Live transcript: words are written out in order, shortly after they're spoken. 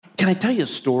Can I tell you a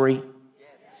story?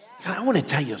 I want to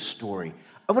tell you a story.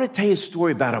 I want to tell you a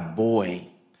story about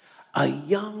a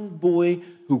young boy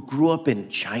who grew up in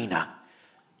China.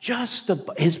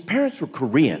 His parents were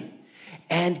Korean,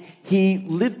 and he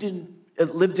lived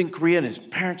in Korea, and his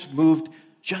parents moved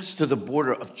just to the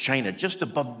border of China, just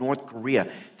above North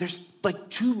Korea. There's like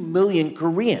 2 million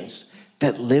Koreans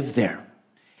that live there.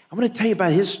 I'm going to tell you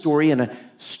about his story and a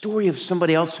story of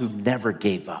somebody else who never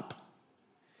gave up.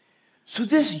 So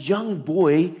this young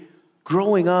boy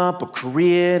growing up, a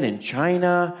Korean in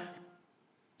China,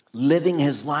 living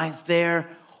his life there,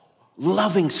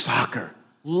 loving soccer,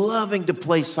 loving to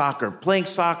play soccer, playing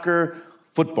soccer,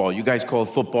 football. You guys call it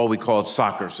football, we call it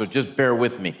soccer, so just bear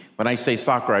with me. When I say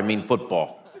soccer, I mean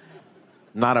football,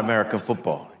 not American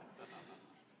football.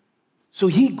 So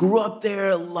he grew up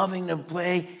there loving to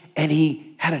play, and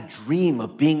he had a dream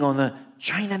of being on the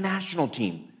China national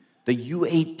team, the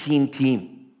U18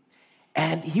 team.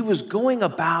 And he was going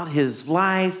about his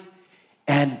life,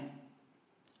 and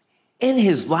in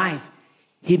his life,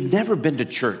 he'd never been to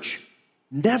church,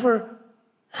 never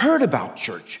heard about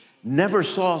church, never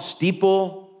saw a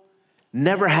steeple,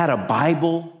 never had a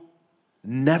Bible,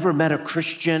 never met a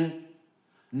Christian,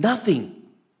 nothing.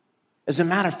 As a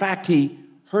matter of fact, he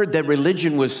heard that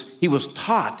he was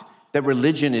taught that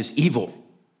religion is evil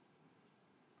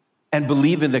and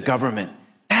believe in the government.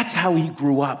 That's how he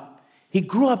grew up. He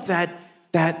grew up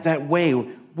that way.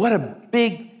 What a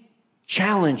big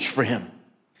challenge for him.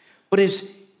 But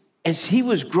as he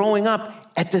was growing up,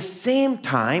 at the same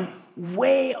time,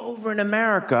 way over in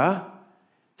America,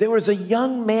 there was a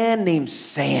young man named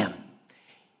Sam.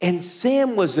 And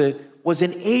Sam was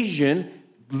an Asian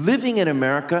living in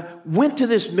America, went to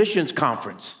this missions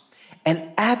conference.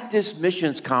 And at this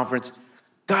missions conference,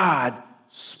 God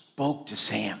spoke to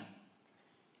Sam.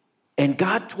 And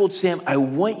God told Sam, I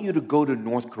want you to go to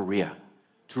North Korea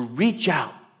to reach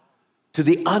out to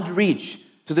the unreached,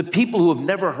 to the people who have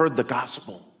never heard the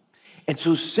gospel. And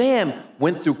so Sam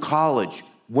went through college,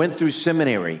 went through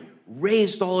seminary,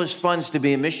 raised all his funds to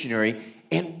be a missionary,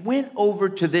 and went over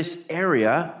to this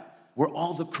area where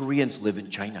all the Koreans live in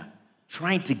China,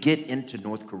 trying to get into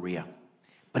North Korea.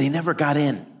 But he never got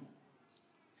in.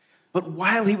 But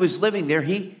while he was living there,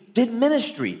 he did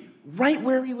ministry right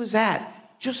where he was at,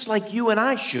 just like you and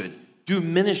I should do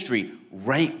ministry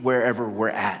right wherever we're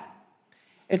at.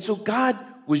 And so God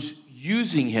was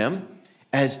using him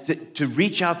to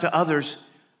reach out to others.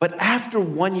 But after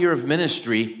 1 year of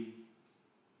ministry,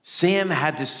 Sam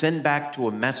had to send back a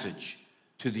message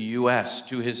to the U.S.,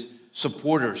 to his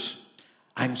supporters.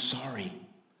 I'm sorry,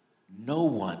 no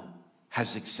one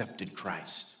has accepted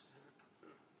Christ.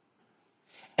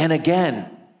 And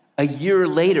again, a year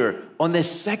later, on the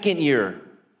second year,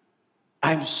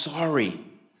 I'm sorry,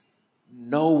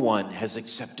 no one has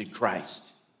accepted Christ.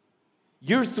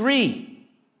 Year 3,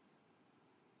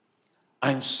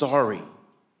 I'm sorry,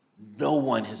 no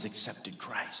one has accepted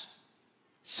Christ.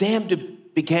 Sam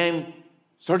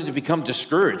started to become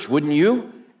discouraged, wouldn't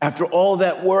you? After all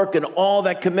that work and all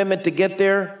that commitment to get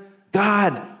there,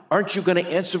 God, aren't you going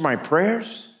to answer my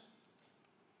prayers?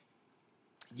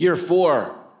 Year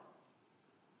 4,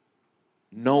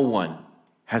 no one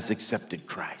has accepted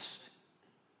Christ.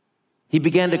 He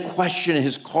began to question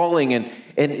his calling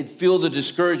and feel the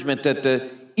discouragement that the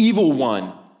evil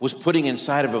one was putting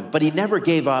inside of him, but he never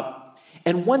gave up.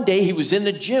 And one day he was in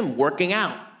the gym working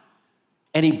out,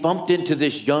 and he bumped into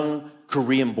this young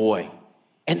Korean boy,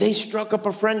 and they struck up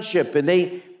a friendship, and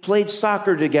they played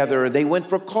soccer together, and they went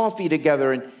for coffee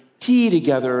together and tea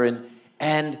together,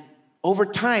 and over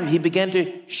time he began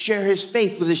to share his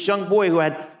faith with this young boy who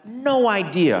had no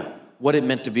idea what it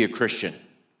meant to be a Christian.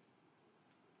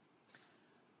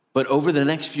 But over the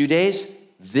next few days,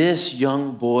 this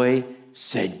young boy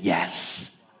said, yes,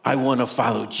 I want to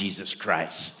follow Jesus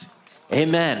Christ.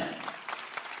 Amen.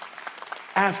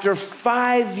 After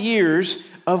 5 years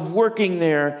of working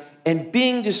there and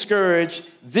being discouraged,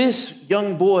 this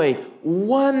young boy,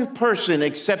 one person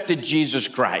accepted Jesus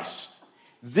Christ.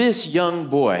 This young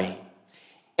boy.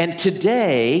 And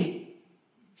today,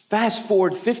 fast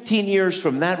forward 15 years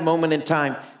from that moment in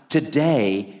time,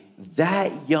 today,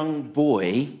 that young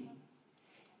boy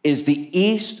is the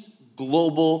East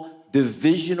Global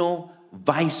Divisional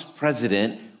Vice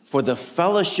President for the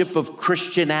Fellowship of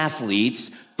Christian Athletes,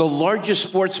 the largest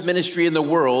sports ministry in the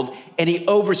world, and he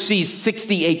oversees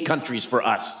 68 countries for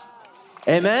us.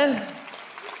 Amen?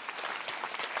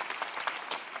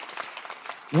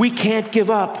 We can't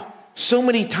give up. So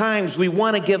many times we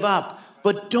want to give up,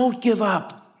 but don't give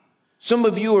up. Some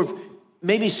of you are,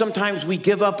 maybe sometimes we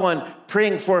give up on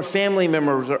praying for family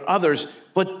members or others,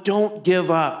 but don't give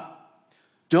up.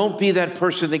 Don't be that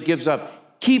person that gives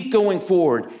up. Keep going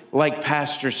forward like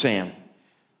Pastor Sam.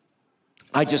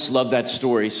 I just love that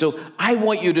story. So I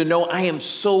want you to know I am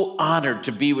so honored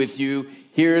to be with you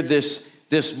here this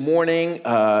morning.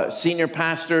 Senior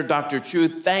Pastor Dr. Chu,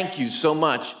 thank you so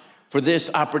much for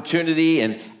this opportunity.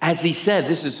 And as he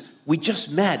said, we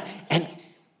just met. And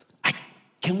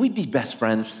can we be best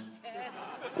friends?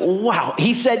 Wow,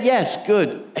 he said yes,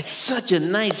 good. It's such a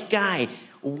nice guy.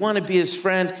 Want to be his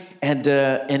friend. And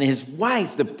his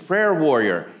wife, the prayer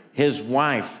warrior, his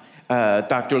wife,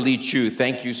 Dr. Lee Chu,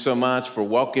 thank you so much for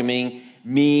welcoming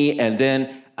me. And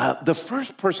then the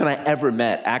first person I ever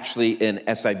met actually in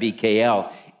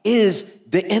SIBKL is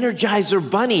the Energizer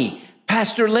Bunny,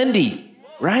 Pastor Lindy,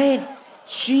 right?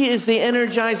 She is the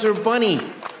Energizer Bunny.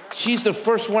 She's the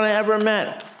first one I ever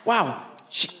met. Wow.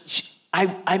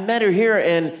 I met her here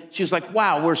and she was like,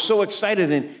 wow, we're so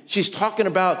excited. And she's talking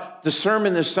about the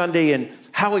sermon this Sunday and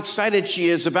how excited she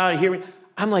is about hearing.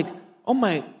 I'm like, oh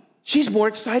my, she's more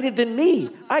excited than me.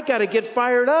 I got to get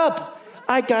fired up.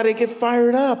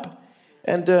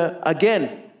 And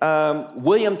again,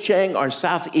 William Chang, our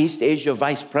Southeast Asia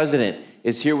Vice President,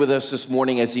 is here with us this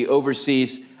morning as he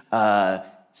oversees all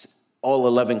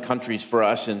 11 countries for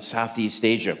us in Southeast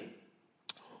Asia.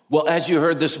 Well, as you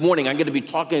heard this morning, I'm going to be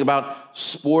talking about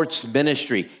sports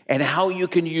ministry and how you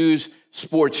can use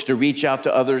sports to reach out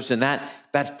to others, and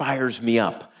that fires me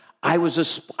up.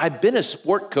 I've been a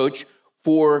sport coach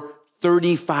for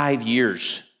 35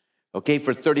 years, okay,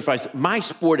 for 35. My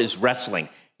sport is wrestling.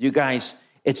 You guys,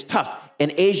 it's tough.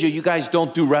 In Asia, you guys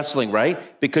don't do wrestling,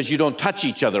 right? Because you don't touch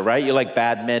each other, right? You like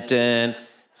badminton,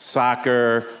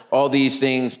 soccer, all these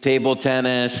things, table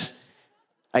tennis.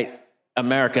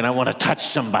 American, I want to touch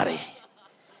somebody.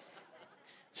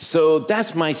 So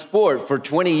that's my sport for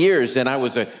 20 years. And I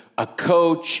was a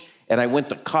coach, and I went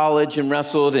to college and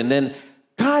wrestled. And then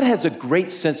God has a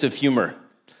great sense of humor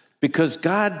because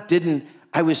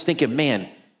I was thinking, man,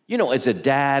 as a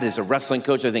dad, as a wrestling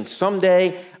coach, I think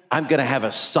someday I'm going to have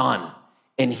a son,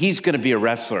 and he's going to be a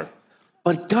wrestler.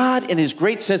 But God, in his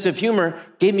great sense of humor,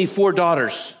 gave me 4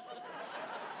 daughters.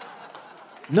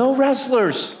 No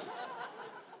wrestlers.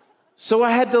 So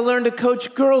I had to learn to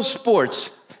coach girls'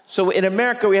 sports. So in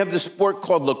America, we have this sport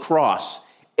called lacrosse.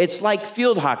 It's like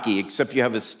field hockey, except you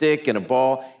have a stick and a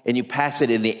ball, and you pass it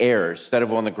in the air instead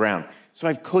of on the ground. So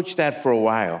I've coached that for a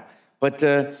while. But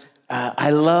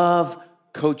I love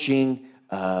coaching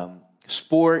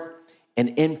sport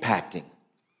and impacting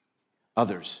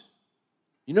others.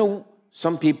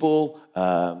 Some people,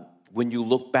 when you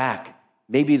look back,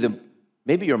 maybe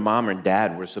your mom and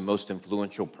dad was the most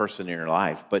influential person in your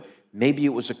life, but maybe it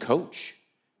was a coach.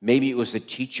 Maybe it was a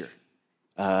teacher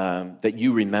that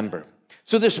you remember.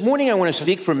 So this morning I want to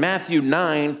speak from Matthew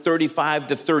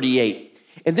 9:35-38.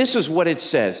 And this is what it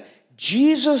says.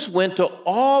 Jesus went to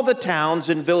all the towns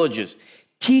and villages,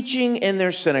 teaching in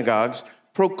their synagogues,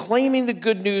 proclaiming the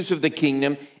good news of the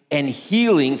kingdom, and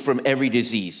healing from every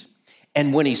disease.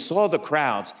 And when he saw the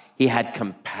crowds, he had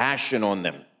compassion on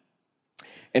them.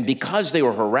 And because they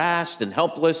were harassed and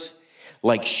helpless,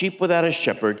 like sheep without a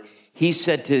shepherd, he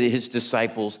said to his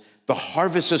disciples, the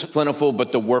harvest is plentiful,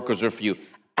 but the workers are few.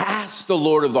 Ask the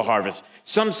Lord of the harvest.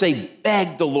 Some say,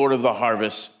 beg the Lord of the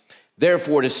harvest,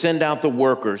 therefore, to send out the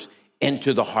workers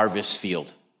into the harvest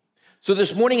field. So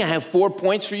this morning I have 4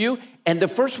 points for you, and the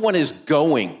first one is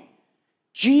going.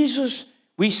 Jesus,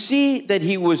 we see that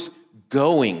he was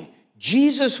going.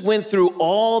 Jesus went through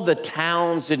all the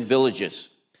towns and villages,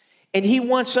 and he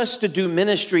wants us to do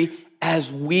ministry as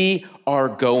we are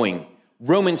going.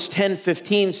 Romans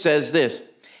 10:15 says this,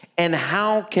 and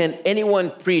how can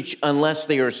anyone preach unless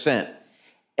they are sent?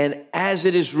 And as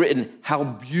it is written, how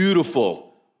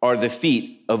beautiful are the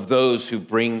feet of those who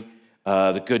bring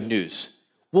the good news.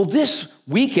 Well, this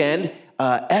weekend,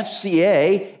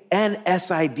 FCA and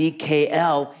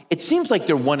SIBKL, it seems like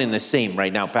they're one and the same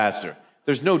right now, Pastor.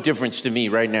 There's no difference to me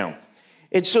right now.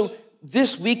 And so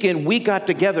this weekend, we got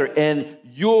together, and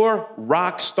your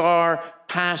rock star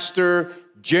pastor,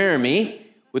 Jeremy,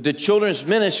 with the children's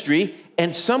ministry,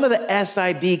 and some of the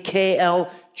SIBKL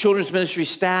children's ministry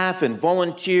staff and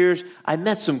volunteers. I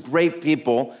met some great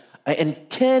people, and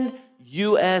 10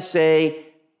 USA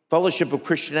Fellowship of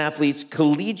Christian Athletes,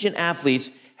 collegiate athletes,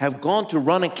 have gone to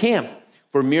run a camp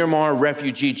for Myanmar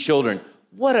refugee children.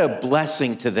 What a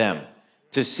blessing to them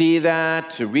to see that,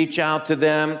 to reach out to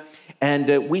them.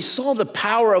 And we saw the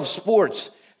power of sports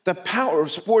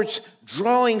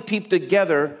drawing people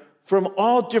together from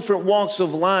all different walks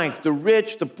of life, the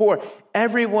rich, the poor,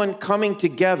 everyone coming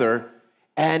together.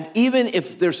 And even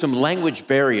if there's some language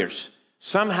barriers,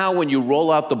 somehow when you roll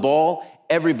out the ball,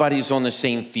 everybody's on the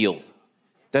same field.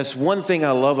 That's one thing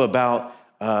I love about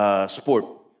sport.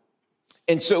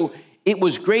 And so it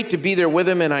was great to be there with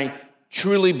him, and I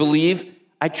truly believe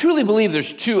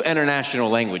there's 2 international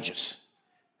languages,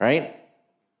 right?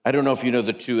 I don't know if you know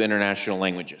the 2 international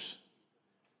languages.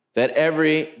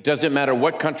 Doesn't matter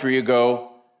what country you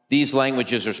go, these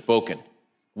languages are spoken.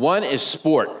 One is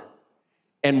sport,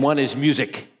 and one is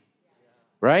music,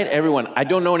 right? Everyone, I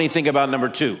don't know anything about number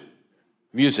 2,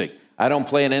 music. I don't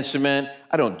play an instrument.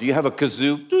 Do you have a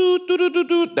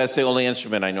kazoo? That's the only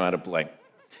instrument I know how to play.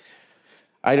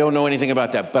 I don't know anything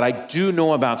about that, but I do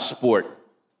know about sport,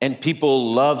 and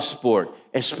people love sport,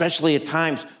 especially at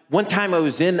times. One time I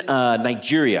was in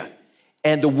Nigeria,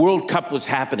 and the World Cup was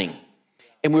happening,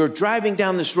 and we were driving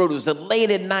down this road. It was late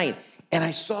at night, and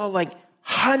I saw like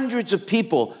hundreds of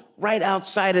people right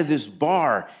outside of this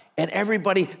bar, and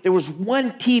everybody, there was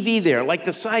one TV there, like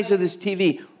the size of this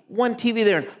TV, one TV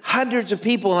there, and hundreds of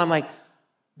people, and I'm like,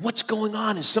 what's going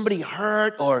on? Is somebody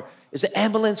hurt, or is the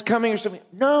ambulance coming or something?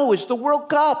 No, it's the World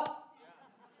Cup.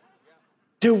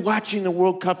 They're watching the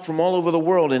World Cup from all over the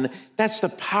world, and that's the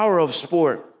power of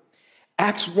sport.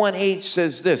 Acts 1:8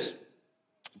 says this,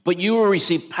 but you will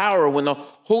receive power when the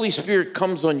Holy Spirit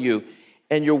comes on you,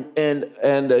 and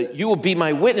you will be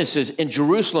my witnesses in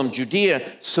Jerusalem,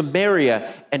 Judea,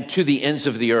 Samaria, and to the ends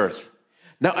of the earth.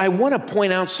 Now, I want to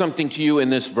point out something to you in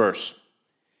this verse.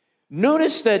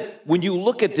 Notice that when you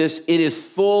look at this, it is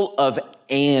full of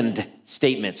and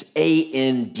statements,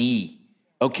 A-N-D,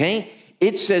 okay?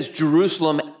 It says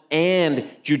Jerusalem and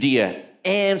Judea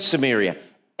and Samaria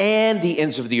and the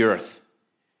ends of the earth.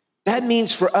 That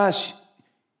means for us,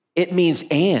 it means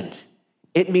and.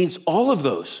 It means all of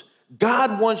those.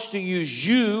 God wants to use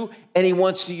you, and he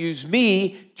wants to use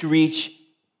me to reach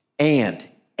and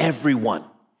everyone.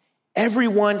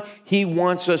 Everyone he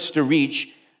wants us to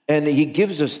reach, and he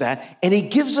gives us that, and he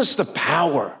gives us the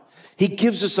power. He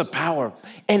gives us the power.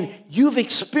 And you've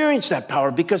experienced that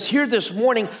power, because here this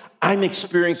morning, I'm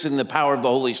experiencing the power of the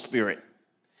Holy Spirit.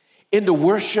 In the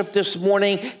worship this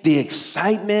morning, the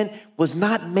excitement was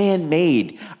not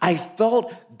man-made. I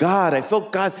felt God,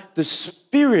 the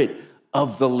Spirit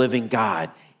of the living God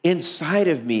inside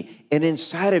of me and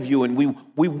inside of you. And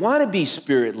we want to be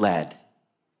Spirit-led.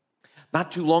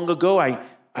 Not too long ago,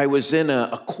 I was in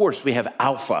a course. We have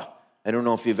Alpha. I don't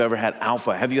know if you've ever had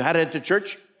Alpha. Have you had it at the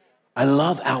church? I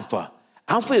love Alpha.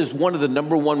 Alpha is one of the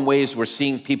number one ways we're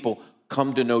seeing people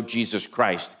come to know Jesus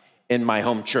Christ in my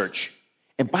home church.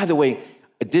 And by the way,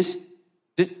 this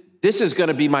is going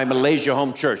to be my Malaysia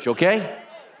home church, okay?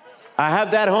 I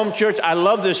have that home church. I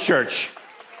love this church.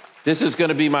 This is going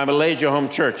to be my Malaysia home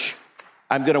church.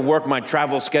 I'm going to work my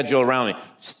travel schedule around it.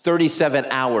 It's 37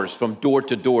 hours from door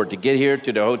to door to get here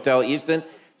to the Hotel Easton.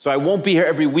 So I won't be here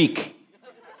every week.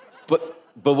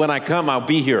 But when I come, I'll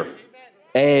be here.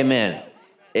 Amen.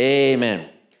 Amen.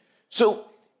 So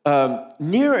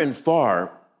near and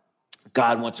far,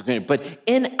 God wants to connect. But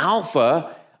in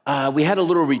Alpha, we had a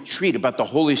little retreat about the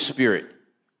Holy Spirit.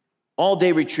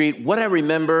 All-day retreat. What I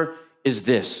remember is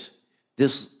this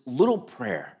little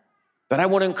prayer that I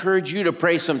want to encourage you to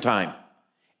pray sometime.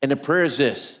 And the prayer is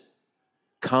this: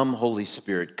 come, Holy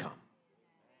Spirit, come.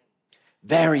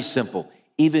 Very simple.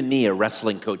 Even me, a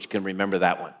wrestling coach, can remember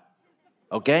that one.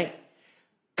 Okay?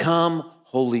 Come,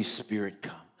 Holy Spirit,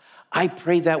 come. I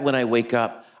pray that when I wake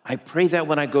up. I pray that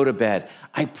when I go to bed.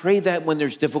 I pray that when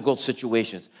there's difficult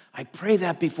situations. I pray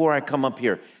that before I come up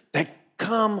here. That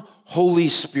come, Holy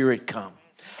Spirit, come.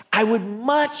 I would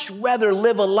much rather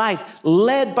live a life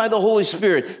led by the Holy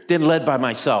Spirit than led by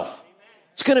myself.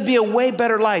 It's going to be a way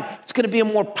better life. It's going to be a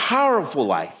more powerful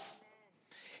life.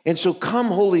 And so come,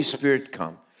 Holy Spirit,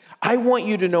 come. I want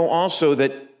you to know also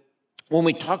that when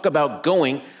we talk about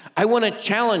going, I want to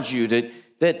challenge you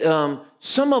that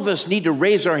some of us need to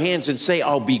raise our hands and say,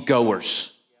 I'll be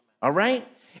goers. All right?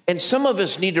 And some of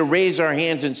us need to raise our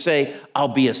hands and say, I'll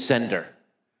be a sender.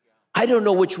 I don't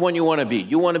know which one you want to be.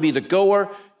 You want to be the goer,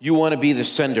 you want to be the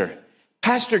sender.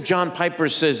 Pastor John Piper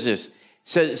says this,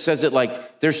 says it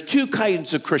like, there's 2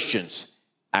 kinds of Christians.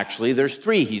 Actually, there's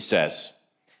 3, he says.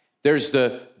 There's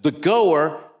the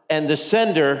goer and the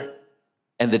sender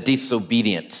and the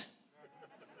disobedient.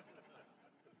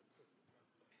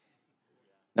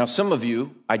 Now, some of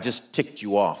you, I just ticked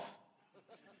you off.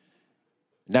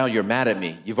 Now you're mad at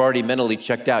me. You've already mentally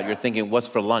checked out. You're thinking, what's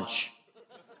for lunch?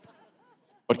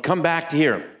 But come back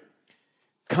here.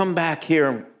 Come back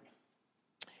here.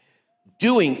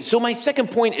 Doing. So my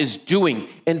second point is doing.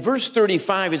 In verse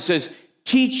 35, it says,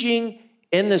 teaching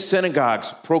in the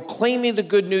synagogues, proclaiming the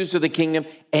good news of the kingdom,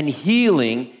 and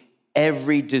healing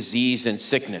every disease and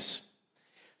sickness.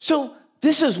 So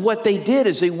this is what they did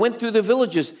as they went through the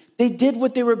villages. They did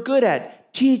what they were good at,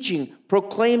 teaching,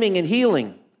 proclaiming, and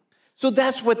healing. So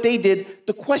that's what they did.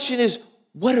 The question is,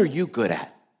 what are you good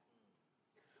at?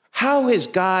 How has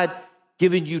God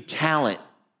given you talent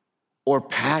or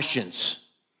passions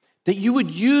that you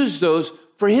would use those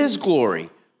for his glory,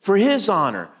 for his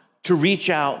honor, to reach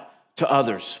out to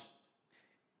others?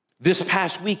 This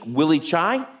past week, Willie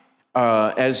Chai,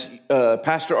 as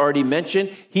Pastor already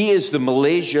mentioned, he is the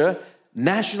Malaysia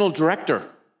National Director,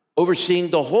 overseeing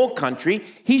the whole country.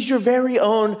 He's your very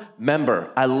own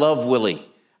member. I love Willie.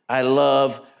 I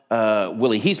love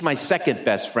Willie. He's my second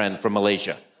best friend from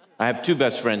Malaysia. I have two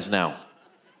best friends now.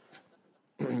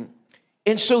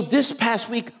 And so this past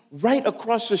week, right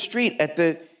across the street at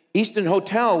the Easton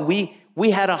Hotel,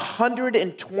 we had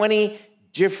 120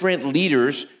 different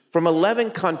leaders from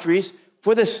 11 countries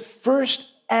for this first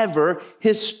ever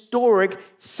historic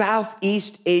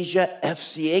Southeast Asia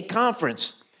FCA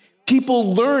conference.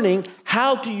 People learning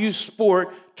how to use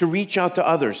sport to reach out to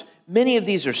others. Many of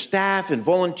these are staff and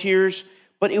volunteers,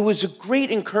 but it was a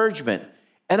great encouragement.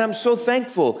 And I'm so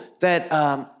thankful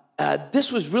that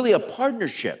this was really a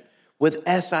partnership with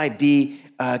SIB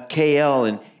KL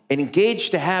and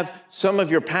engaged to have some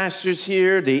of your pastors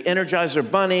here, the Energizer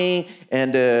Bunny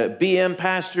and BM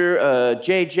pastor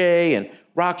JJ and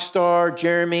Rockstar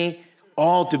Jeremy,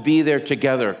 all to be there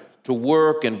together to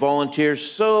work and volunteer.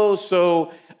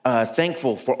 So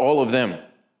thankful for all of them.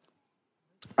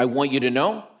 I want you to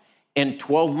know, in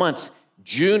 12 months,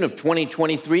 June of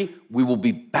 2023, we will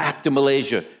be back to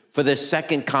Malaysia for the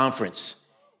second conference.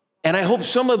 And I hope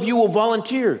some of you will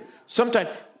volunteer. Sometime,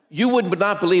 you would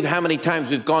not believe how many times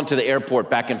we've gone to the airport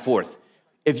back and forth.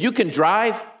 If you can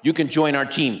drive, you can join our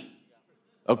team,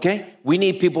 okay? We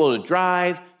need people to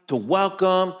drive, to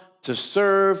welcome, to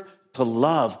serve, to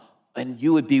love, and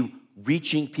you would be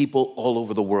reaching people all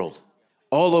over the world,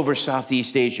 all over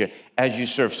Southeast Asia as you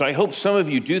serve. So I hope some of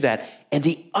you do that. And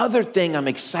the other thing I'm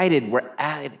excited we're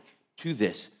adding to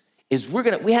this is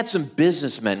we had some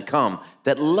businessmen come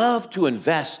that love to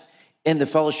invest in the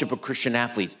Fellowship of Christian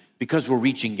Athletes because we're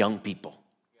reaching young people.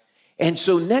 And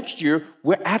so next year,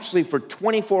 we're actually, for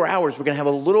 24 hours, we're going to have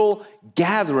a little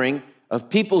gathering of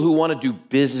people who want to do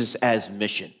business as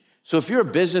mission. So if you're a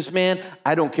businessman,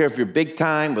 I don't care if you're big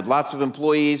time with lots of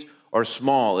employees or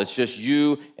small, it's just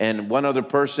you and one other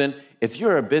person. If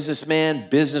you're a businessman,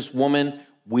 businesswoman,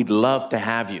 we'd love to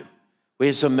have you. We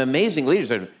have some amazing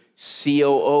leaders.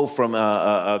 COO from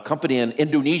a company in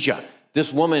Indonesia.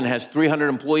 This woman has 300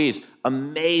 employees,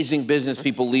 amazing business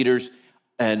people, leaders,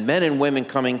 and men and women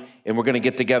coming, and we're going to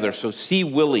get together. So see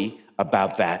Willie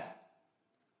about that.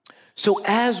 So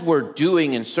as we're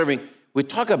doing and serving, we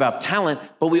talk about talent,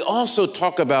 but we also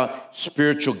talk about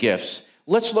spiritual gifts.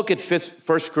 Let's look at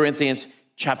 1 Corinthians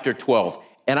chapter 12,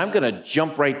 and I'm going to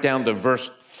jump right down to verse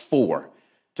 4.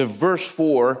 To verse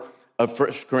 4 of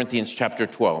 1 Corinthians chapter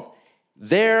 12.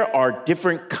 There are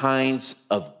different kinds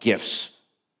of gifts,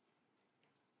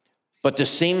 but the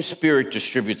same Spirit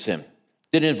distributes them.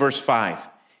 Then in verse 5,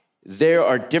 there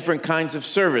are different kinds of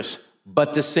service,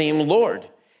 but the same Lord.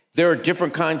 There are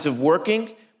different kinds of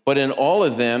working, but in all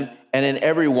of them and in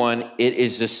everyone, it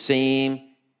is the same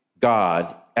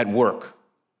God at work.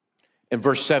 In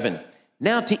verse 7,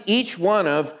 now to each one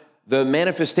of the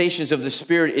manifestations of the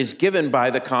Spirit is given by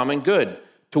the common good.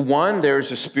 To one, there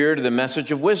is a spirit of the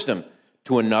message of wisdom.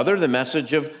 To another, the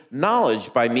message of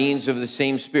knowledge by means of the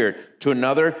same Spirit. To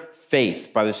another,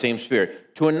 faith by the same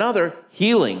Spirit. To another,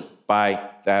 healing by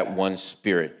that one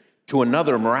Spirit. To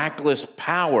another, miraculous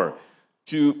power.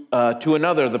 To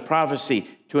another, the prophecy.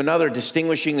 To another,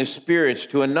 distinguishing the spirits.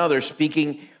 To another,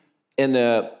 speaking in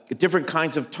the different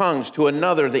kinds of tongues. To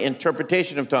another, the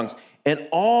interpretation of tongues. And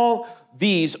all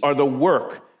these are the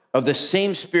work of the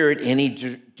same Spirit, and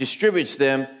he distributes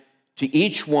them to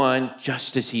each one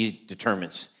just as he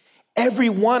determines. Every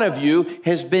one of you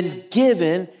has been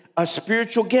given a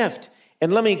spiritual gift.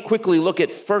 And let me quickly look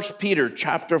at 1 Peter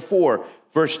chapter 4,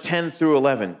 verse 10 through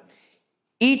 11.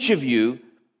 Each of you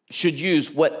should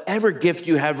use whatever gift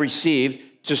you have received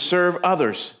to serve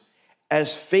others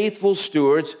as faithful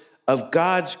stewards of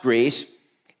God's grace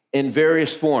in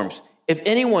various forms. If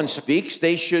anyone speaks,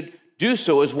 they should do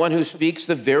so as one who speaks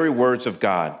the very words of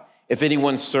God. If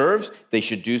anyone serves, they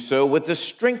should do so with the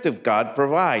strength of God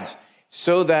provides,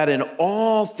 so that in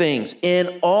all things,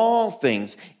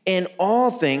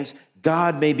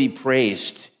 God may be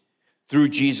praised through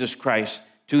Jesus Christ.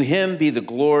 To him be the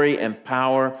glory and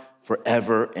power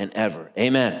forever and ever.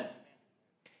 Amen.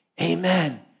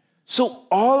 Amen. So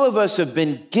all of us have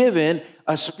been given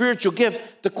a spiritual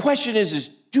gift. The question is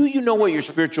do you know what your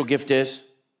spiritual gift is?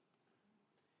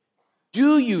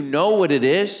 Do you know what it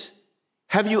is?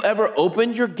 Have you ever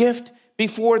opened your gift?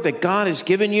 before that God has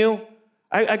given you?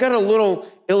 I got a little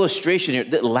illustration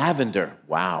here. Lavender,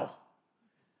 wow.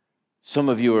 Some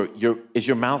of you is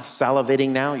your mouth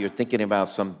salivating now? You're thinking about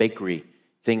some bakery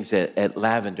things at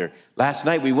Lavender. Last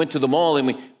night we went to the mall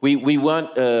and we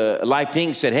went, Lai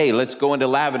Ping said, hey, let's go into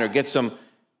Lavender, get some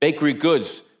bakery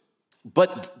goods.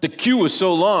 But the queue was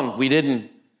so long, we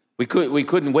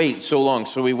couldn't wait so long,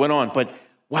 so we went on. But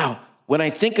wow, when I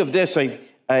think of this,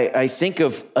 I think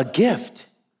of a gift.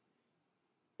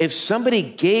 If somebody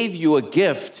gave you a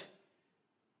gift,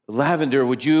 Lavender,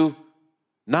 would you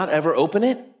not ever open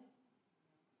it?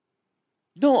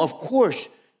 No, of course,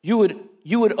 you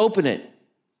would open it.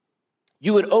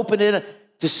 You would open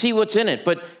it to see what's in it.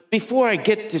 But before I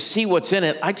get to see what's in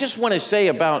it, I just want to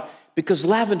say because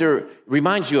lavender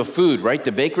reminds you of food, right?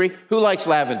 The bakery. Who likes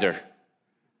lavender?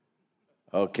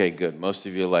 Okay, good. Most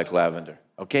of you like lavender,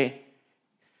 okay?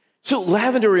 So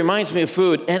lavender reminds me of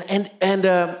food.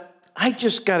 And I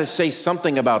just got to say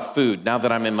something about food now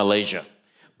that I'm in Malaysia.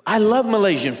 I love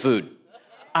Malaysian food.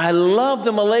 I love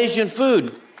the Malaysian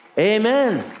food.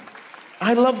 Amen.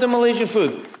 I love the Malaysian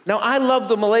food. Now, I love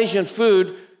the Malaysian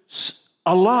food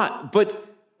a lot, but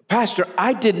Pastor,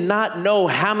 I did not know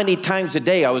how many times a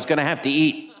day I was going to have to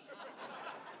eat.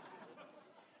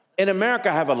 In America,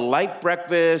 I have a light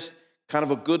breakfast, kind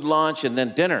of a good lunch, and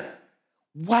then dinner.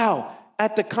 Wow.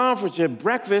 At the conference, at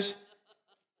breakfast,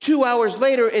 2 hours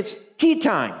later, it's tea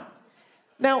time.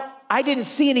 Now, I didn't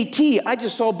see any tea. I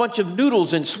just saw a bunch of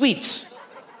noodles and sweets.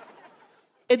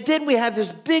 And then we had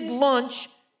this big lunch,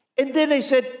 and then they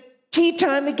said, tea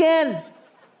time again.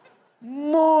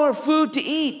 More food to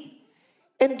eat.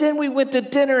 And then we went to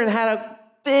dinner and had a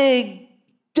big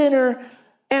dinner,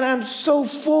 and I'm so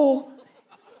full.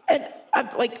 And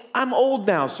I'm old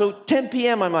now, so 10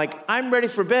 p.m., I'm like, I'm ready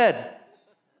for bed.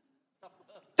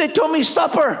 They told me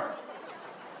supper.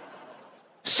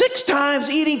 6 times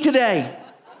eating today.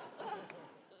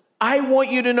 I want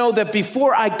you to know that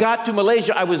before I got to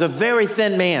Malaysia, I was a very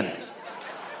thin man.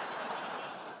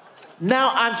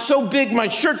 Now I'm so big, my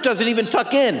shirt doesn't even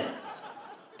tuck in.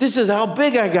 This is how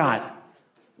big I got.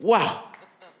 Wow.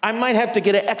 I might have to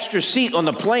get an extra seat on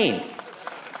the plane.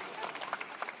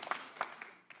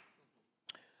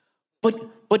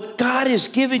 But God has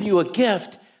given you a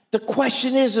gift. The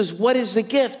question is what is the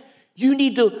gift? You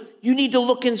need to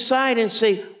look inside and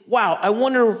say, wow, I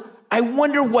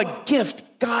wonder what gift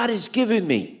God has given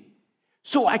me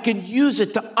so I can use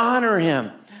it to honor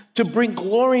him, to bring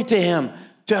glory to him,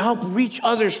 to help reach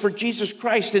others for Jesus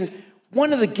Christ. And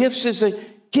one of the gifts is the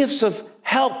gifts of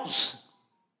helps.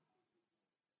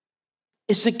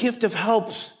 It's the gift of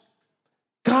helps.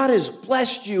 God has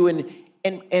blessed you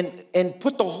and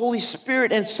put the Holy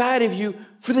Spirit inside of you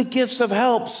for the gifts of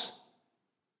helps.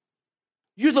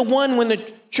 You're the one when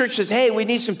the church says, hey, we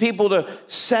need some people to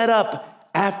set up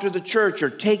after the church or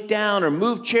take down or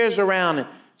move chairs around and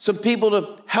some people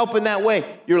to help in that way.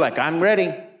 You're like, I'm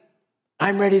ready.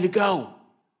 I'm ready to go.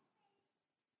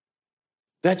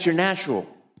 That's your natural.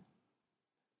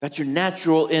 That's your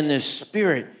natural in the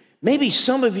spirit. Maybe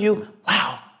some of you,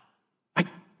 wow,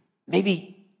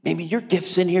 maybe your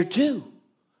gift's in here too.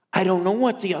 I don't know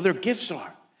what the other gifts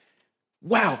are.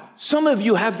 Wow, some of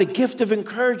you have the gift of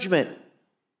encouragement.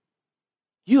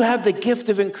 You have the gift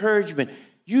of encouragement.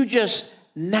 You just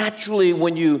naturally,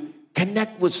 when you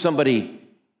connect with somebody,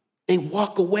 they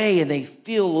walk away and they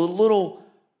feel a little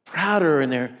prouder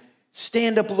and they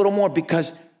stand up a little more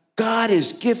because God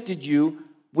has gifted you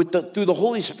through the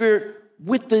Holy Spirit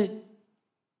with the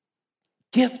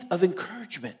gift of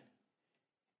encouragement.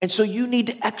 And so you need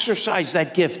to exercise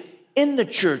that gift in the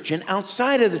church and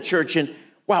outside of the church. And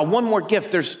wow, one more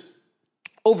gift. There's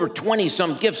over 20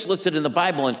 some gifts listed in the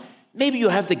Bible, and maybe you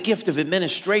have the gift of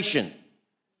administration.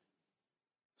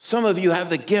 Some of you have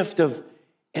the gift of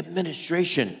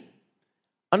administration.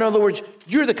 In other words,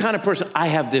 you're the kind of person, I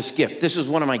have this gift. This is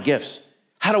one of my gifts.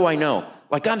 How do I know?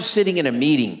 Like I'm sitting in a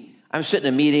meeting. I'm sitting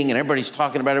in a meeting and everybody's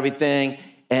talking about everything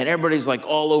and everybody's like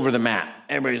all over the map.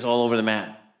 Everybody's all over the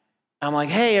map. I'm like,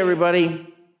 hey, everybody.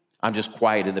 I'm just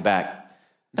quiet in the back.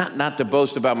 Not to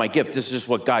boast about my gift. This is just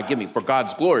what God gave me for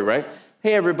God's glory, right?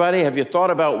 Hey, everybody, have you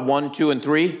thought about 1, 2, and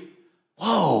 3?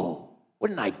 Whoa,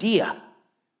 what an idea.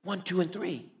 1, 2, and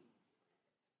 3.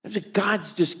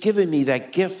 God's just given me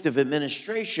that gift of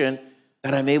administration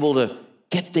that I'm able to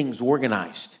get things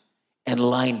organized and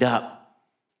lined up.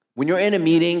 When you're in a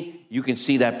meeting, you can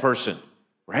see that person,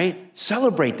 right?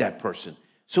 Celebrate that person.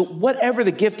 So whatever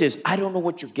the gift is, I don't know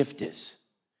what your gift is,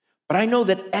 but I know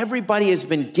that everybody has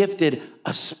been gifted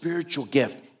a spiritual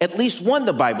gift. At least one,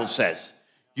 the Bible says.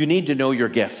 You need to know your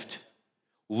gift.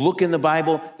 Look in the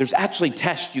Bible. There's actually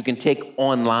tests you can take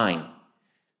online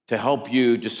to help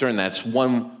you discern that. It's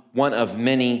one of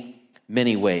many,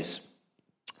 many ways.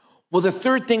 Well, the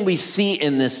third thing we see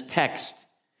in this text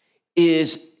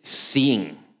is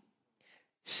seeing.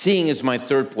 Seeing is my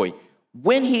third point.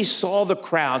 When he saw the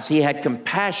crowds, he had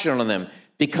compassion on them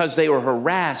because they were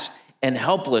harassed and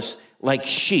helpless like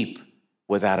sheep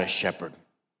without a shepherd.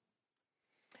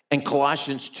 And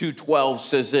Colossians 2:12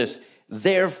 says this,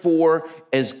 therefore,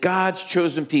 as God's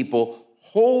chosen people,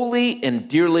 holy and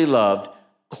dearly loved,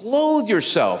 clothe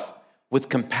yourself with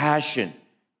compassion,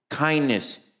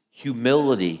 kindness,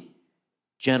 humility,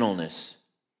 gentleness,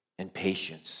 and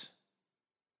patience.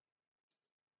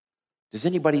 Does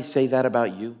anybody say that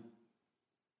about you?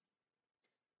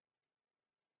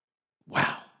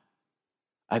 Wow.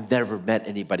 I've never met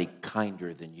anybody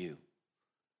kinder than you.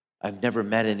 I've never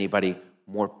met anybody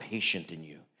more patient than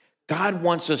you. God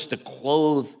wants us to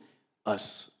clothe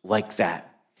us like that.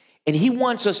 And he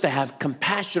wants us to have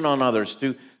compassion on others,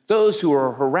 to those who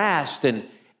are harassed and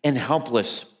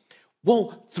helpless.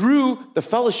 Well, through the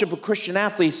Fellowship of Christian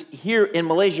Athletes here in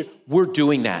Malaysia, we're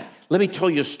doing that. Let me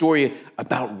tell you a story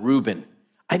about Reuben.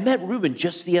 I met Reuben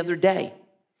just the other day.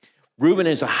 Reuben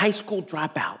is a high school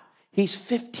dropout. He's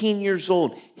 15 years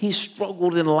old. He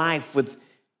struggled in life with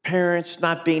parents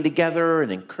not being together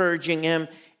and encouraging him.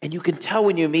 And you can tell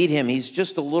when you meet him, he's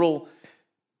just a little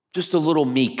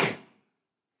meek.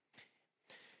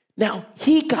 Now,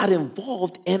 he got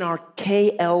involved in our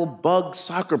KL Bug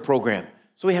soccer program.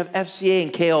 So we have FCA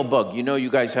and KL Bug. You know, you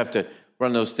guys have to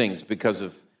run those things because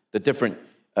of the different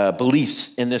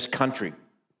beliefs in this country.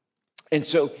 And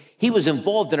so he was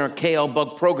involved in our KL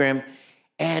Bug program.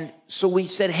 And so we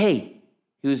said, hey,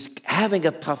 he was having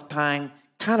a tough time,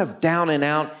 kind of down and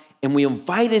out. And we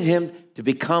invited him to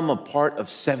become a part of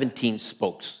 17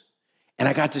 Spokes. And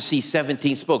I got to see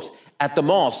 17 Spokes at the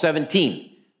mall, 17.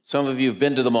 Some of you have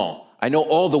been to the mall. I know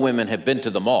all the women have been to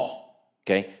the mall,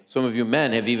 okay? Some of you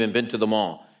men have even been to the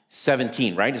mall.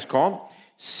 17, right, it's called?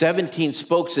 17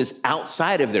 Spokes is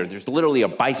outside of there. There's literally a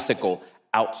bicycle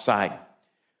outside.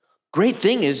 Great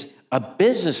thing is a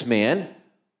businessman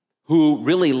who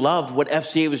really loved what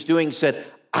FCA was doing said,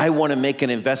 I want to make an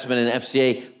investment in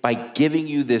FCA by giving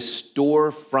you this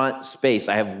storefront space.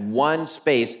 I have one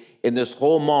space in this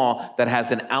whole mall that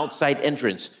has an outside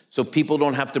entrance so people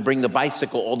don't have to bring the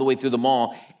bicycle all the way through the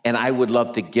mall, and I would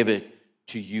love to give it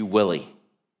to you, Willie,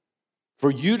 for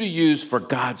you to use for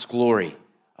God's glory.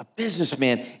 A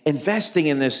businessman investing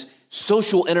in this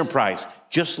social enterprise,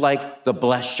 just like the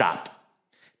Blessed Shop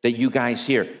that you guys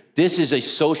hear. This is a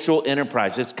social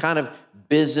enterprise. It's kind of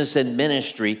business and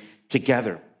ministry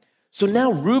together. So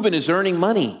now Reuben is earning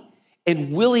money,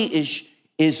 and Willie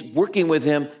is working with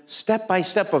him step by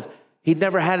step of, he'd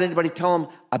never had anybody tell him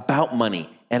about money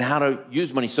and how to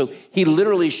use money. So he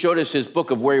literally showed us his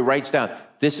book of where he writes down,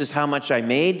 this is how much I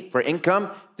made for income,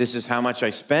 this is how much I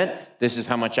spent, this is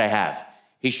how much I have.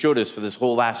 He showed us for this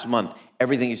whole last month,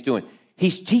 everything he's doing.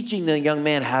 He's teaching the young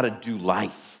man how to do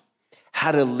life,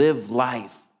 how to live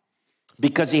life,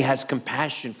 because he has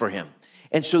compassion for him.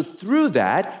 And so through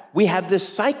that, we have this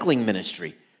cycling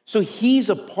ministry. So he's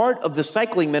a part of the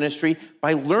cycling ministry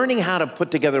by learning how to put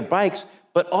together bikes,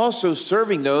 but also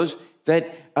serving those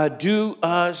that do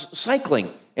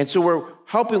cycling. And so we're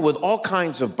helping with all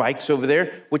kinds of bikes over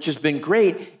there, which has been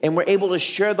great. And we're able to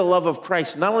share the love of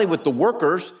Christ, not only with the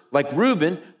workers like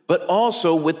Reuben, but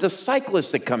also with the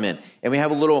cyclists that come in. And we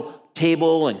have a little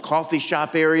table and coffee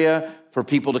shop area for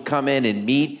people to come in and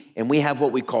meet. And we have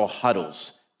what we call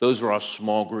huddles. Those are our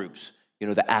small groups. You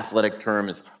know, the athletic term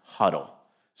is huddle.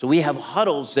 So we have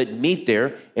huddles that meet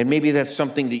there, and maybe that's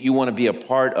something that you want to be a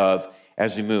part of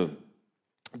as we move.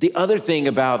 The other thing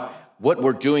about what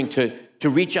we're doing to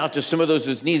reach out to some of those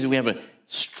whose needs, we have a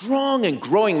strong and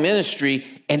growing ministry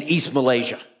in East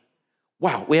Malaysia.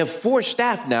 Wow, we have 4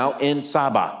 staff now in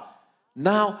Sabah.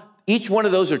 Now, each one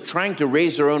of those are trying to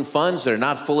raise their own funds. They're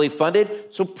not fully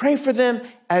funded. So pray for them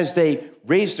as they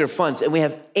raise their funds. And we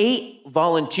have 8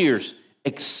 volunteers.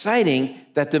 Exciting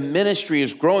that the ministry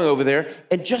is growing over there.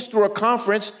 And just through a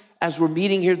conference, as we're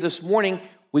meeting here this morning,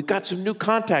 we've got some new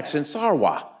contacts in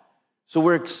Sarawak. So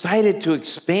we're excited to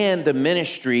expand the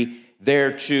ministry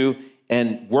there too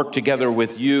and work together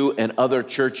with you and other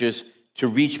churches to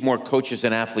reach more coaches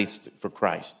and athletes for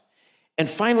Christ. And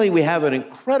finally, we have an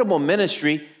incredible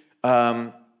ministry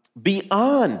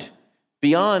beyond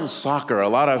soccer. A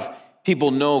lot of people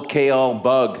know KL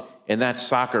Bug, and that's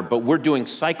soccer, but we're doing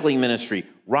cycling ministry,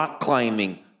 rock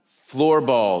climbing,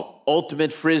 floorball,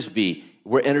 ultimate frisbee.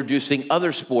 We're introducing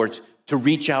other sports to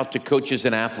reach out to coaches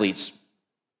and athletes.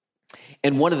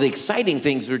 And one of the exciting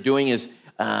things we're doing is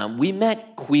we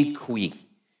met Kui Kui.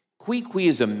 Kui Kui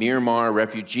is a Myanmar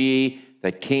refugee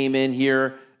that came in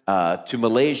here to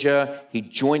Malaysia. He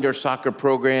joined our soccer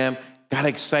program, got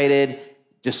excited,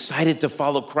 decided to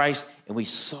follow Christ, and we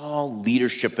saw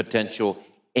leadership potential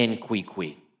in Kui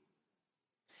Kui.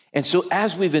 And so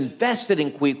as we've invested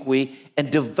in Kui Kui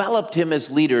and developed him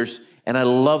as leaders, and I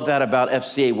love that about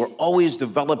FCA, we're always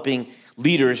developing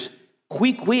leaders.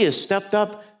 Kui Kui has stepped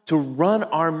up to run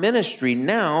our ministry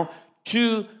now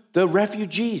to the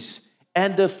refugees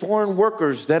and the foreign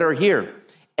workers that are here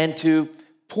and to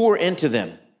pour into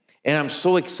them. And I'm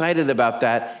so excited about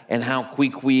that and how Kui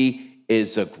Kui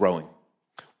is growing.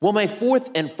 Well, my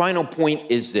fourth and final point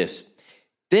is this.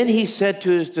 Then he said to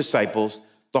his disciples,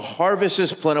 the harvest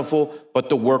is plentiful, but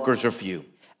the workers are few.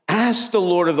 Ask the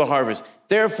Lord of the harvest.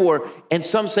 Therefore, and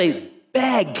some say,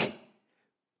 beg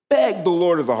the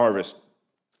Lord of the harvest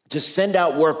to send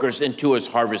out workers into his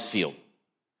harvest field.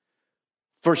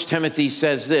 1 Timothy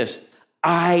says this,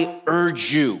 I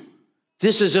urge you,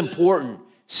 this is important,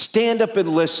 stand up and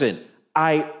listen.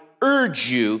 I urge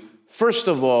you, first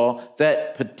of all,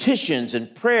 that petitions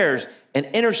and prayers and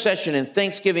intercession and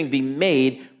thanksgiving be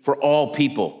made for all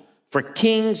people, for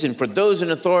kings and for those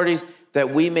in authorities,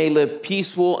 that we may live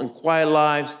peaceful and quiet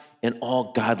lives in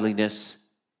all godliness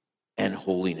and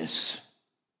holiness.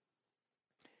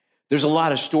 There's a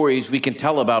lot of stories we can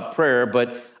tell about prayer,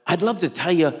 but I'd love to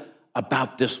tell you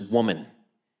about this woman.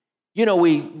 You know,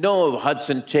 we know of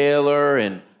Hudson Taylor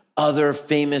and other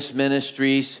famous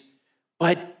ministries,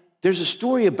 but there's a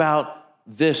story about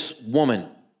this woman.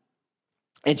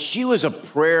 And she was a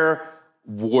prayer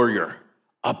warrior,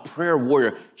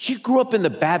 She grew up in the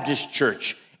Baptist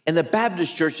church. In the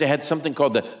Baptist church, they had something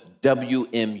called the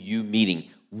WMU meeting,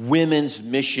 Women's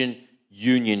Mission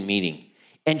Union meeting.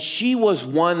 And she was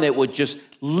one that would just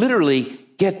literally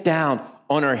get down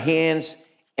on her hands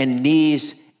and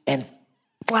knees and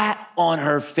flat on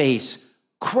her face,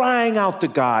 crying out to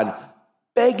God,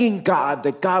 begging God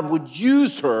that God would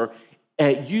use her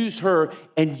and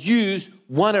use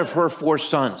one of her 4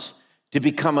 sons to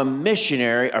become a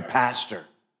missionary or pastor.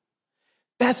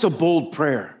 That's a bold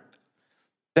prayer.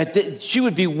 That she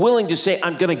would be willing to say,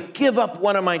 I'm going to give up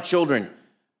one of my children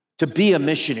to be a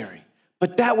missionary.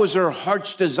 But that was her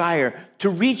heart's desire, to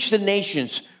reach the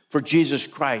nations for Jesus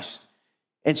Christ.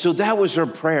 And so that was her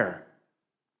prayer.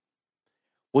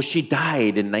 Well, she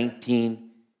died in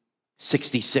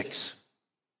 1966.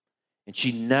 And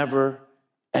she never,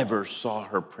 ever saw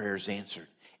her prayers answered.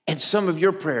 And some of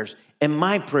your prayers and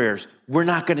my prayers, we're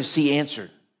not going to see answered.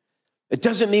 It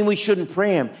doesn't mean we shouldn't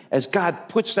pray them as God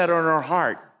puts that on our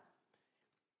heart.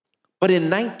 But in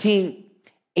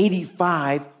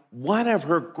 1985, one of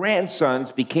her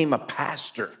grandsons became a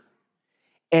pastor.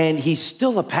 And he's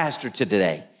still a pastor to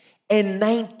today. In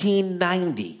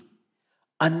 1990,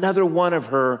 another one of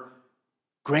her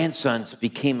grandsons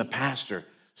became a pastor,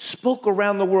 spoke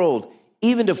around the world,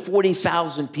 even to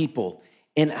 40,000 people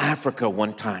in Africa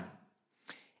one time.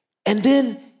 And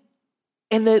then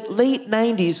in the late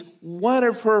 90s, one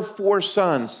of her four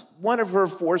sons went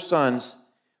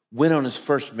on his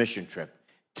first mission trip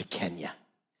to Kenya.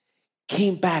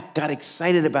 Came back, got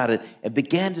excited about it, and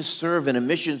began to serve in a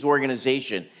missions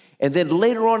organization. And then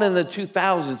later on in the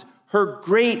 2000s, her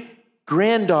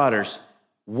great-granddaughters,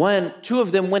 two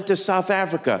of them went to South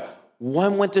Africa,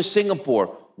 one went to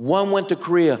Singapore, one went to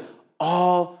Korea,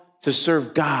 all to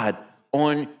serve God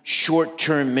on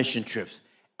short-term mission trips.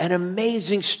 An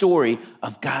amazing story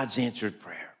of God's answered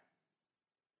prayer.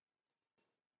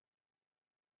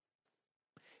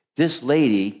 This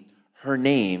lady, her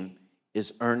name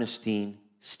is Ernestine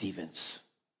Stevens.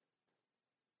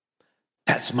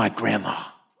 That's my grandma.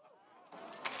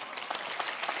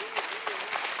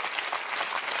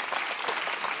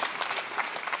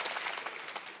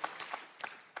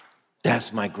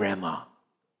 That's my grandma.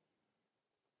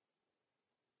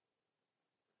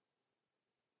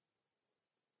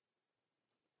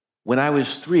 When I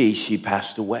was 3, she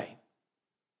passed away.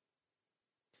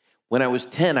 When I was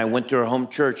 10, I went to her home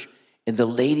church, and the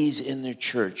ladies in their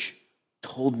church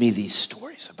told me these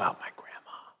stories about my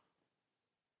grandma.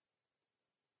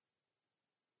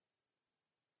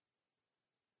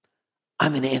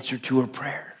 I'm an answer to her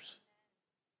prayers.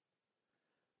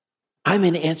 I'm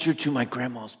an answer to my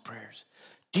grandma's prayers.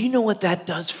 Do you know what that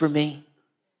does for me?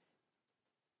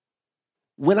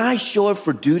 When I show up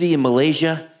for duty in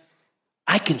Malaysia,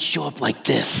 I can show up like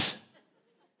this.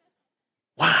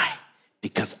 Why?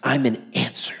 Because I'm an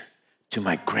answer to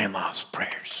my grandma's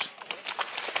prayers.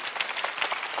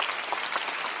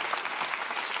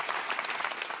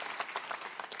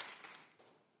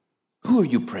 Who are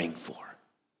you praying for?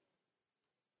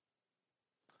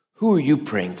 Who are you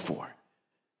praying for?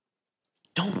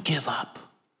 Don't give up.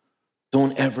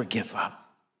 Don't ever give up.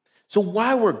 So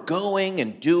while we're going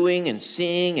and doing and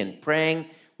seeing and praying,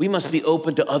 we must be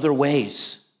open to other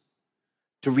ways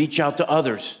to reach out to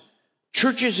others.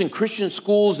 Churches and Christian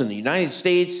schools in the United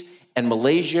States and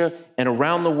Malaysia and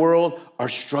around the world are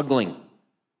struggling.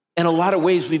 In a lot of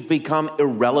ways, we've become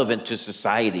irrelevant to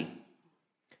society.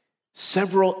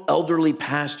 Several elderly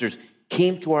pastors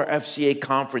came to our FCA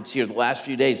conference here the last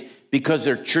few days because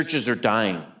their churches are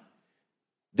dying.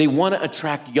 They want to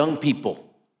attract young people.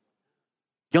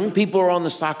 Young people are on the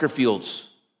soccer fields.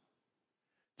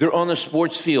 They're on the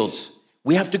sports fields.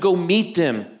 We have to go meet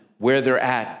them where they're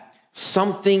at.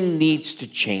 Something needs to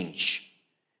change.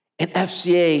 And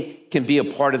FCA can be a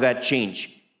part of that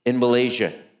change in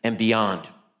Malaysia and beyond.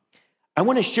 I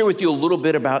want to share with you a little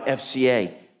bit about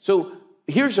FCA. So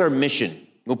here's our mission.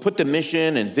 We'll put the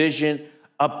mission and vision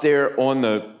up there on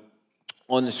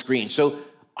the screen. So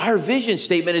our vision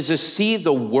statement is to see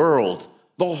the world,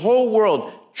 the whole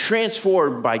world,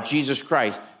 transformed by Jesus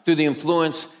Christ through the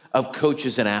influence of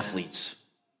coaches and athletes.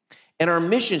 And our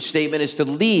mission statement is to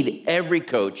lead every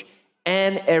coach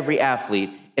and every athlete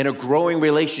in a growing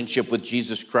relationship with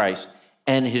Jesus Christ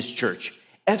and his church.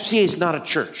 FCA is not a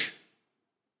church.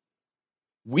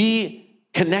 We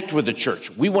connect with the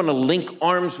church. We want to link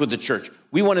arms with the church.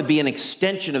 We want to be an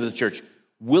extension of the church.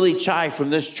 Willie Chai from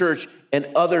this church and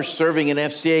others serving in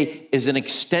FCA is an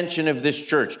extension of this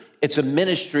church. It's a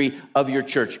ministry of your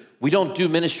church. We don't do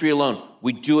ministry alone.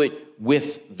 We do it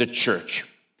with the church.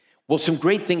 Well, some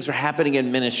great things are happening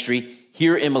in ministry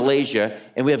here in Malaysia,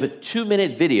 and we have a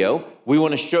 2-minute video we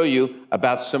want to show you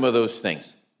about some of those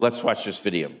things. Let's watch this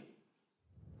video.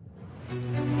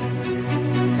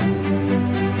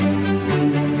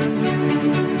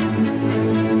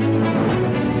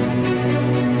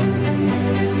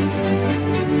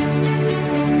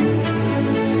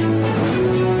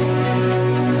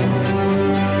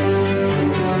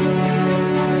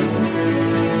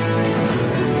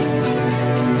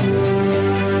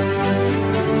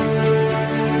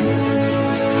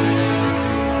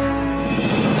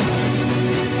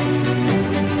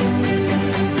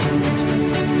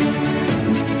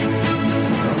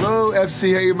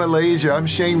 FCA Malaysia. I'm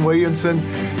Shane Williamson,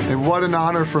 and what an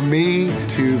honor for me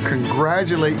to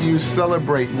congratulate you,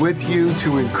 celebrate with you,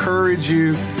 to encourage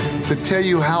you, to tell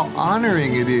you how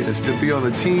honoring it is to be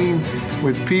on a team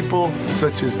with people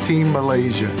such as Team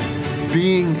Malaysia.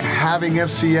 Having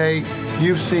FCA,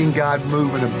 you've seen God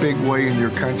move in a big way in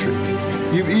your country.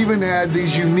 You've even had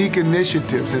these unique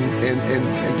initiatives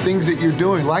and things that you're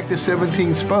doing, like the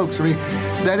 17 spokes. I mean,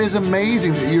 that is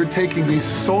amazing that you're taking these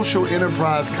social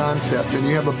enterprise concepts and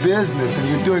you have a business and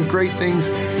you're doing great things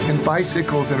in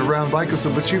bicycles and around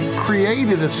bicycles, but you've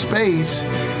created a space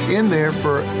in there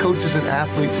for coaches and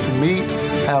athletes to meet,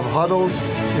 have huddles,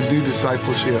 and do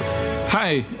discipleship.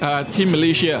 Hi, Team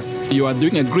Malaysia. You are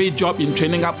doing a great job in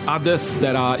training up others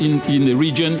that are in the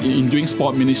region in doing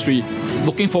sport ministry.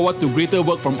 Looking forward to greater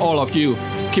work from all of you.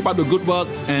 Keep up the good work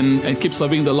and keep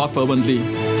serving the Lord fervently.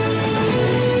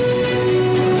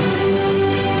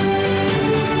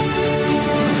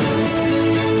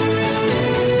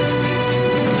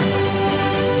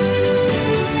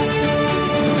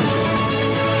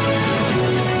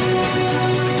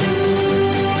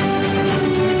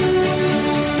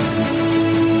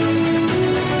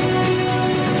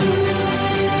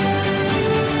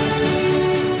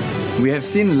 We have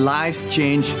seen lives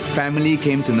change, family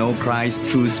came to know Christ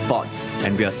through sports,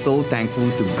 and we are so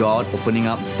thankful to God opening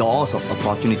up doors of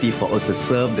opportunity for us to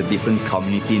serve the different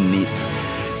community needs.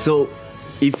 So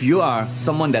if you are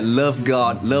someone that loves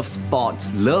God, loves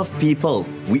sports, loves people,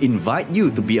 we invite you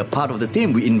to be a part of the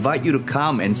team. We invite you to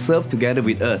come and serve together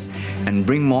with us and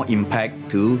bring more impact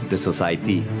to the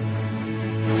society.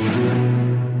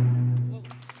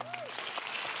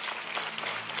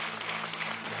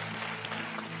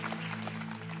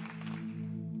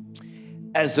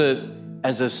 As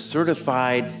a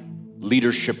certified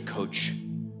leadership coach,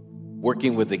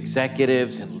 working with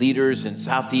executives and leaders in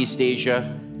Southeast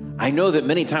Asia, I know that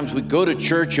many times we go to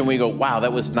church and we go, wow,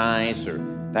 that was nice, or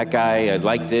that guy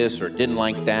liked this or didn't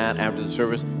like that after the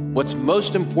service. What's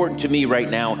most important to me right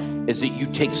now is that you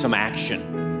take some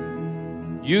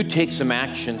action. You take some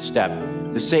action step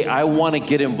to say, I want to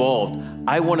get involved.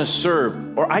 I want to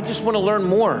serve, or I just want to learn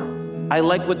more. I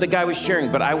like what the guy was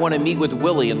sharing, but I want to meet with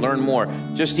Willie and learn more.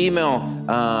 Just email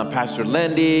Pastor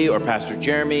Lendy or Pastor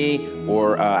Jeremy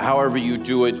or however you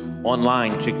do it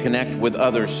online to connect with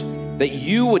others, that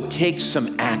you would take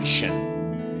some action.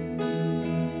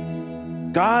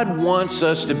 God wants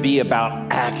us to be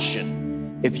about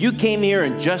action. If you came here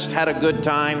and just had a good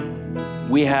time,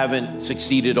 we haven't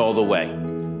succeeded all the way.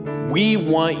 we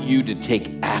want you to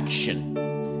take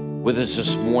action with us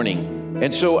this morning.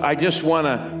 And so I just want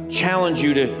to challenge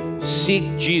you to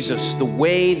seek Jesus the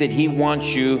way that he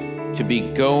wants you to be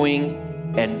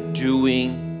going and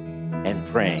doing and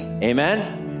praying.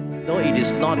 Amen? No, it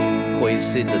is not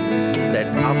coincidence that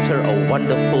after a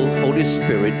wonderful Holy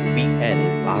Spirit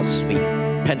weekend last week,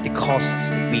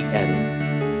 Pentecost weekend,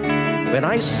 when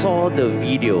I saw the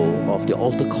video of the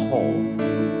altar call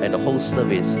and the whole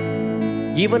service,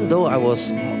 even though I was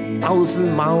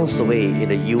 1,000 miles away in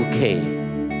the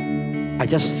UK, I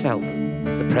just felt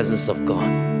the presence of God.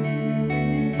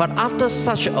 But after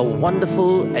such a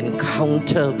wonderful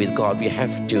encounter with God, we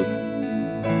have to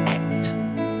act.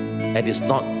 And it's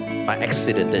not by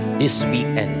accident that this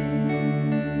weekend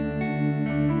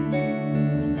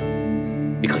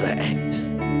we gotta act.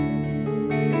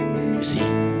 You see,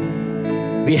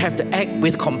 we have to act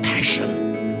with compassion,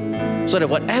 so that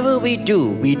whatever we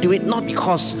do it not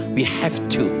because we have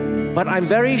to, but I'm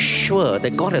very sure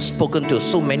that God has spoken to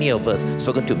so many of us,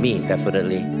 spoken to me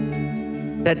definitely,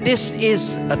 that this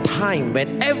is a time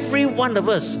when every one of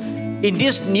us in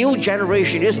this new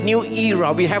generation, this new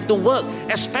era, we have to work,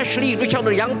 especially reach out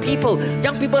to young people.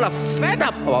 Young people are fed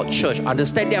up about church.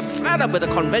 Understand, they are fed up with the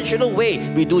conventional way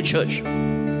we do church.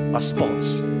 Or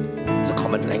sports. It's a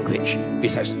common language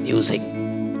besides music.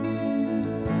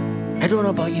 I don't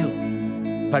know about you,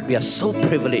 but we are so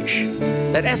privileged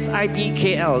that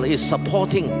SIBKL is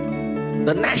supporting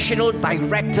the National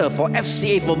Director for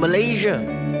FCA for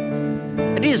Malaysia.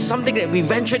 And this is something that we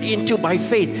ventured into by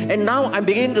faith. And now I'm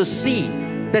beginning to see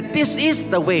that this is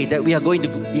the way that we are going to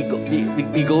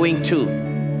be going to.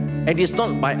 And it's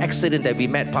not by accident that we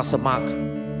met Pastor Mark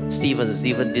Stevens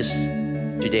even this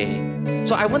today.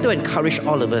 So I want to encourage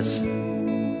all of us,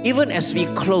 even as we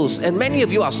close, and many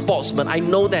of you are sportsmen. I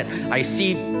know that. I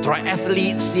see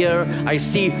triathletes here. I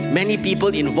see many people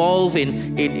involved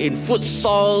in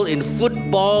futsal, in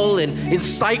football, and in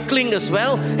cycling as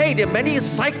well. Hey, there are many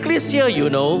cyclists here, you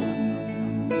know.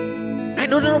 I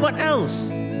don't know what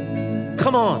else.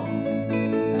 Come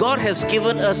on. God has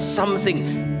given us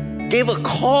something, gave a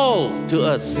call to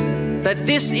us, that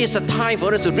this is a time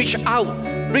for us to reach out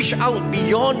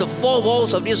beyond the four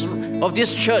walls of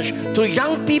this church, to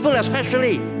young people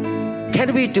especially.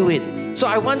 Can we do it? So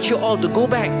I want you all to go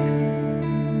back.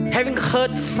 Having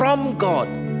heard from God,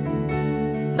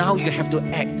 now you have to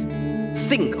act.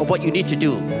 Think of what you need to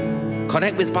do.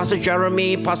 Connect with Pastor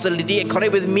Jeremy, Pastor Liddy, and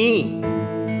connect with me.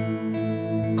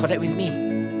 Connect with me.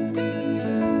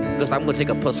 Because I'm going to take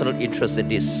a personal interest in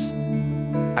this.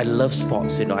 I love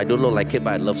sports, you know. I don't look like it,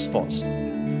 but I love sports.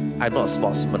 I'm not a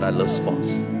sportsman, I love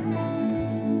sports.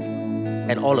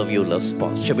 And all of you love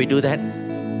sports. Shall we do that?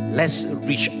 Let's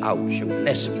reach out.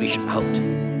 Let's reach out.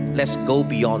 Let's go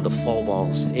beyond the four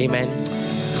walls. Amen.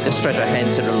 Let's stretch our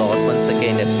hands to the Lord once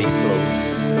again as we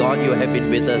close. God, you have been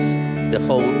with us the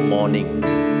whole morning.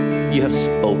 You have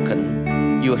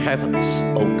spoken. You have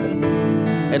spoken.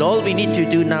 And all we need to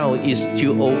do now is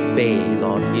to obey,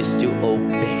 Lord, is to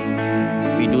obey.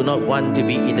 We do not want to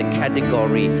be in the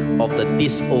category of the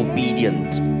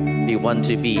disobedient. We want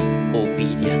to be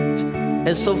obedient.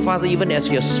 And so, Father, even as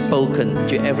you have spoken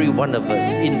to every one of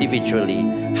us individually,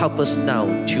 help us now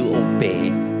to obey,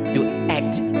 to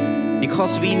act.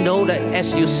 Because we know that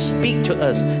as you speak to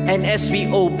us and as we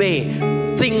obey,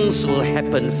 things will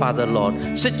happen, Father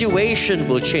Lord. Situation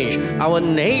will change. Our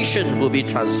nation will be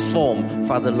transformed,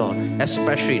 Father Lord,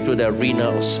 especially through the arena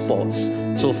of sports.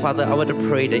 So, Father, I want to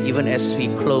pray that even as we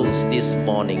close this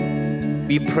morning,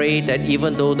 we pray that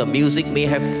even though the music may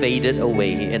have faded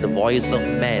away and the voice of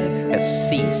man has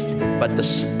ceased, but the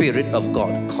Spirit of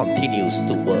God continues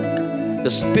to work. The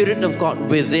Spirit of God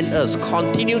within us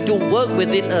continue to work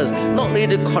within us, not only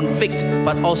to convict,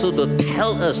 but also to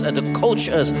tell us and to coach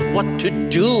us what to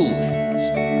do.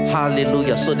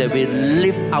 Hallelujah. So that we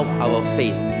live out our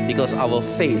faith, because our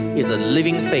faith is a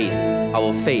living faith.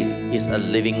 Our faith is a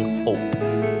living hope.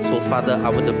 So, Father, I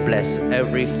want to bless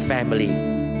every family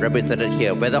represented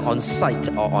here, whether on site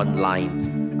or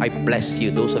online. I bless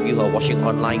you. Those of you who are watching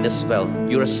online as well,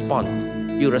 you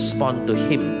respond. You respond to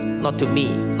Him, not to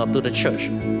me, not to the church,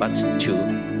 but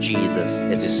to Jesus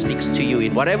as He speaks to you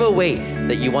in whatever way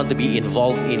that you want to be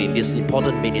involved in this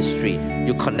important ministry.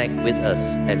 You connect with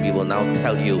us and we will now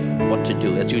tell you what to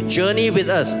do. As you journey with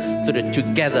us, so that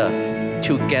together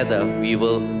we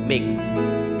will make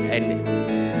and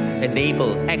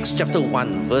enable Acts chapter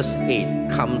 1 verse 8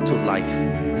 come to life,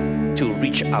 to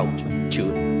reach out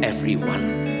to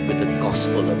everyone with the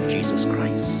gospel of Jesus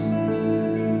Christ.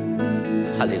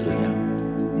 Hallelujah.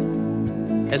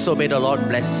 And so may the Lord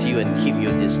bless you and keep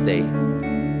you this day.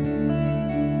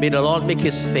 May the Lord make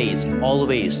His face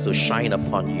always to shine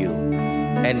upon you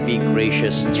and be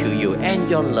gracious to you and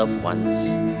your loved ones.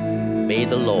 May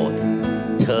the Lord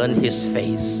turn His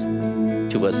face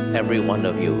towards every one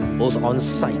of you, both on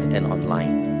site and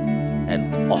online,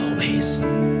 and always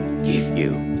give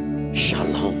you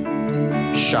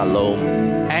shalom, shalom,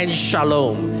 and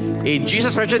shalom. In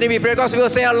Jesus' precious name we pray. God, we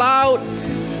will say aloud.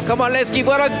 Come on, let's give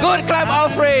God a good clap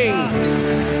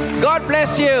offering. God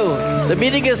bless you. The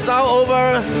meeting is now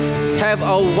over. Have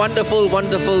a wonderful,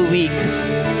 wonderful week.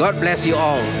 God bless you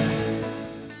all.